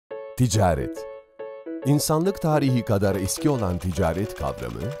Ticaret. İnsanlık tarihi kadar eski olan ticaret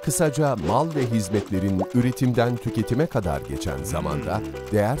kavramı, kısaca mal ve hizmetlerin üretimden tüketime kadar geçen zamanda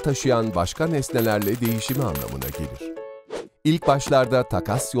değer taşıyan başka nesnelerle değişimi anlamına gelir. İlk başlarda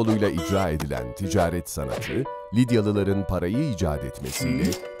takas yoluyla icra edilen ticaret sanatı, Lidyalıların parayı icat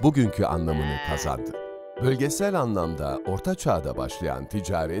etmesiyle bugünkü anlamını kazandı. Bölgesel anlamda Orta Çağ'da başlayan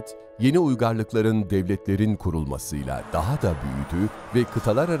ticaret, yeni uygarlıkların, devletlerin kurulmasıyla daha da büyüdü ve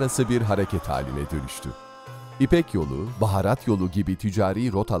kıtalar arası bir hareket haline dönüştü. İpek yolu, baharat yolu gibi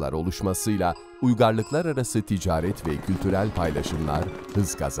ticari rotalar oluşmasıyla uygarlıklar arası ticaret ve kültürel paylaşımlar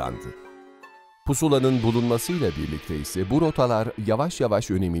hız kazandı. Pusulanın bulunmasıyla birlikte ise bu rotalar yavaş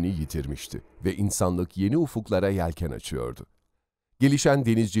yavaş önemini yitirmişti ve insanlık yeni ufuklara yelken açıyordu. Gelişen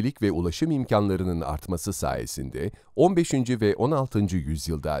denizcilik ve ulaşım imkanlarının artması sayesinde 15. ve 16.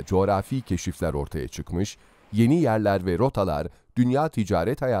 yüzyılda coğrafi keşifler ortaya çıkmış, yeni yerler ve rotalar dünya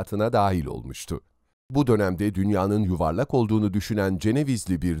ticaret hayatına dahil olmuştu. Bu dönemde dünyanın yuvarlak olduğunu düşünen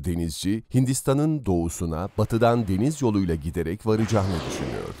Cenevizli bir denizci, Hindistan'ın doğusuna batıdan deniz yoluyla giderek varacağını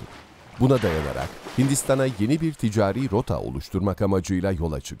düşünüyordu. Buna dayanarak Hindistan'a yeni bir ticari rota oluşturmak amacıyla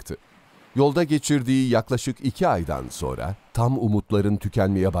yola çıktı. Yolda geçirdiği yaklaşık 2 aydan sonra, tam umutların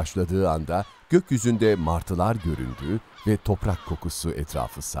tükenmeye başladığı anda gökyüzünde martılar göründü ve toprak kokusu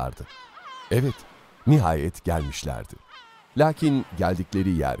etrafı sardı. Evet, nihayet gelmişlerdi. Lakin geldikleri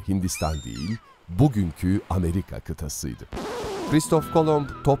yer Hindistan değil, bugünkü Amerika kıtasıydı. Christoph Kolomb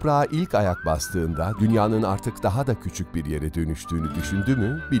toprağa ilk ayak bastığında dünyanın artık daha da küçük bir yere dönüştüğünü düşündü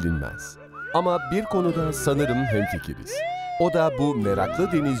mü bilinmez. Ama bir konuda sanırım hemfikiriz. O da bu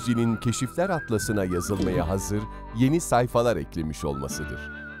meraklı denizcinin keşifler atlasına yazılmaya hazır yeni sayfalar eklemiş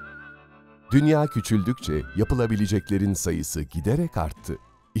olmasıdır. Dünya küçüldükçe yapılabileceklerin sayısı giderek arttı.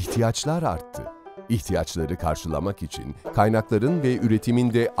 İhtiyaçlar arttı. İhtiyaçları karşılamak için kaynakların ve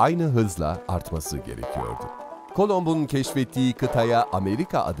üretimin de aynı hızla artması gerekiyordu. Kolomb'un keşfettiği kıtaya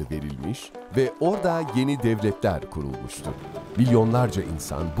Amerika adı verilmiş ve orada yeni devletler kurulmuştu. Milyonlarca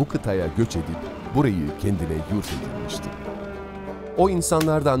insan bu kıtaya göç edip burayı kendine yurt edinmişti. O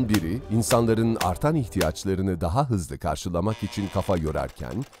insanlardan biri, insanların artan ihtiyaçlarını daha hızlı karşılamak için kafa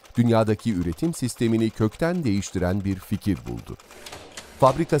yorarken, dünyadaki üretim sistemini kökten değiştiren bir fikir buldu.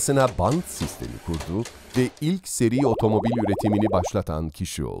 Fabrikasına bant sistemi kurdu ve ilk seri otomobil üretimini başlatan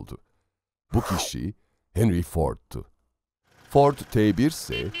kişi oldu. Bu kişi Henry Ford'tu. Ford T1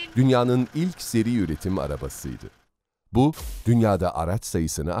 ise dünyanın ilk seri üretim arabasıydı. Bu, dünyada araç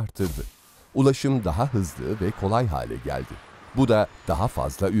sayısını arttırdı. Ulaşım daha hızlı ve kolay hale geldi. Bu da daha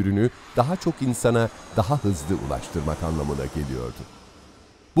fazla ürünü daha çok insana daha hızlı ulaştırmak anlamına geliyordu.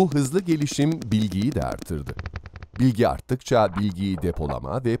 Bu hızlı gelişim bilgiyi de arttırdı. Bilgi arttıkça bilgiyi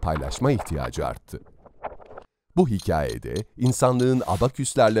depolama ve paylaşma ihtiyacı arttı. Bu hikayede insanlığın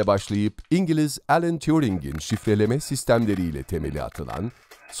abaküslerle başlayıp İngiliz Alan Turing'in şifreleme sistemleriyle temeli atılan,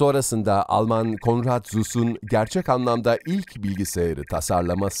 sonrasında Alman Konrad Zuss'un gerçek anlamda ilk bilgisayarı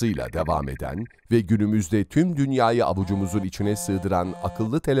tasarlamasıyla devam eden ve günümüzde tüm dünyayı avucumuzun içine sığdıran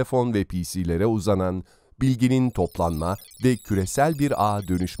akıllı telefon ve PC'lere uzanan bilginin toplanma ve küresel bir ağa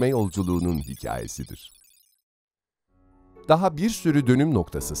dönüşme yolculuğunun hikayesidir. Daha bir sürü dönüm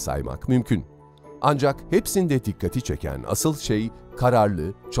noktası saymak mümkün. Ancak hepsinde dikkati çeken asıl şey,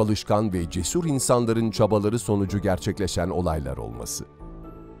 kararlı, çalışkan ve cesur insanların çabaları sonucu gerçekleşen olaylar olması.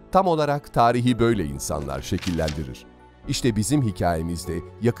 Tam olarak tarihi böyle insanlar şekillendirir. İşte bizim hikayemizde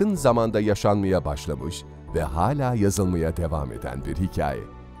yakın zamanda yaşanmaya başlamış ve hala yazılmaya devam eden bir hikaye.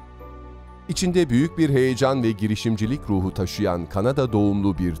 İçinde büyük bir heyecan ve girişimcilik ruhu taşıyan Kanada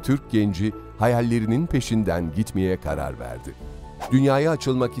doğumlu bir Türk genci hayallerinin peşinden gitmeye karar verdi. Dünyaya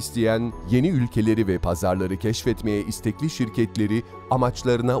açılmak isteyen, yeni ülkeleri ve pazarları keşfetmeye istekli şirketleri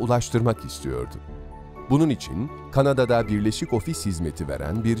amaçlarına ulaştırmak istiyordu. Bunun için Kanada'da birleşik ofis hizmeti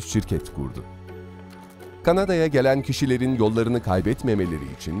veren bir şirket kurdu. Kanada'ya gelen kişilerin yollarını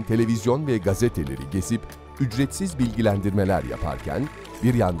kaybetmemeleri için televizyon ve gazeteleri gezip ücretsiz bilgilendirmeler yaparken,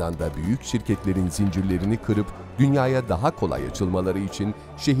 bir yandan da büyük şirketlerin zincirlerini kırıp dünyaya daha kolay açılmaları için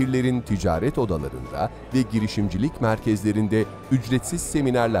şehirlerin ticaret odalarında ve girişimcilik merkezlerinde ücretsiz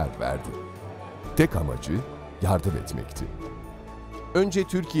seminerler verdi. Tek amacı yardım etmekti. Önce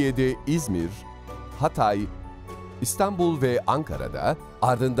Türkiye'de İzmir, Hatay, İstanbul ve Ankara'da,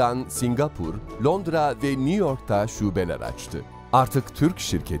 ardından Singapur, Londra ve New York'ta şubeler açtı. Artık Türk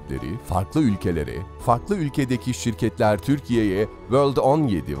şirketleri farklı ülkelere, farklı ülkedeki şirketler Türkiye'ye World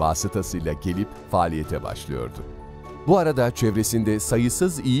 17 vasıtasıyla gelip faaliyete başlıyordu. Bu arada çevresinde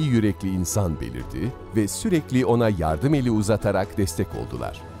sayısız iyi yürekli insan belirdi ve sürekli ona yardım eli uzatarak destek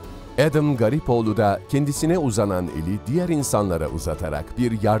oldular. Adam Garipoğlu da kendisine uzanan eli diğer insanlara uzatarak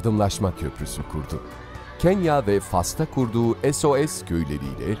bir yardımlaşma köprüsü kurdu. Kenya ve Fas'ta kurduğu SOS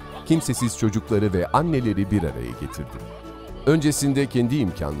köyleriyle kimsesiz çocukları ve anneleri bir araya getirdi. Öncesinde kendi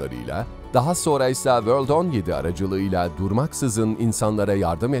imkanlarıyla, daha sonra ise World 17 aracılığıyla durmaksızın insanlara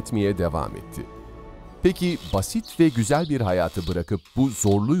yardım etmeye devam etti. Peki basit ve güzel bir hayatı bırakıp bu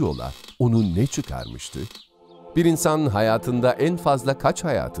zorlu yola onu ne çıkarmıştı? Bir insan hayatında en fazla kaç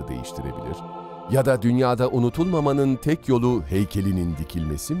hayatı değiştirebilir? Ya da dünyada unutulmamanın tek yolu heykelinin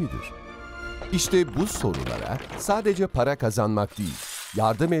dikilmesi midir? İşte bu sorulara sadece para kazanmak değil,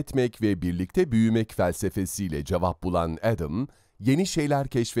 yardım etmek ve birlikte büyümek felsefesiyle cevap bulan Adam, yeni şeyler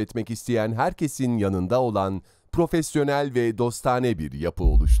keşfetmek isteyen herkesin yanında olan profesyonel ve dostane bir yapı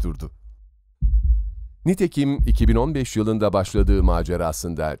oluşturdu. Nitekim 2015 yılında başladığı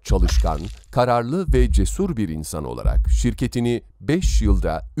macerasında çalışkan, kararlı ve cesur bir insan olarak şirketini 5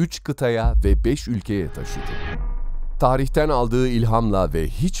 yılda 3 kıtaya ve 5 ülkeye taşıdı. Tarihten aldığı ilhamla ve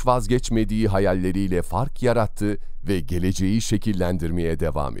hiç vazgeçmediği hayalleriyle fark yarattı ve geleceği şekillendirmeye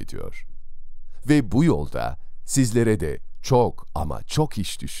devam ediyor. Ve bu yolda sizlere de çok ama çok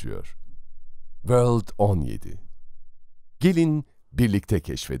iş düşüyor. World 17. Gelin birlikte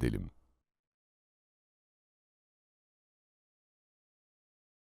keşfedelim.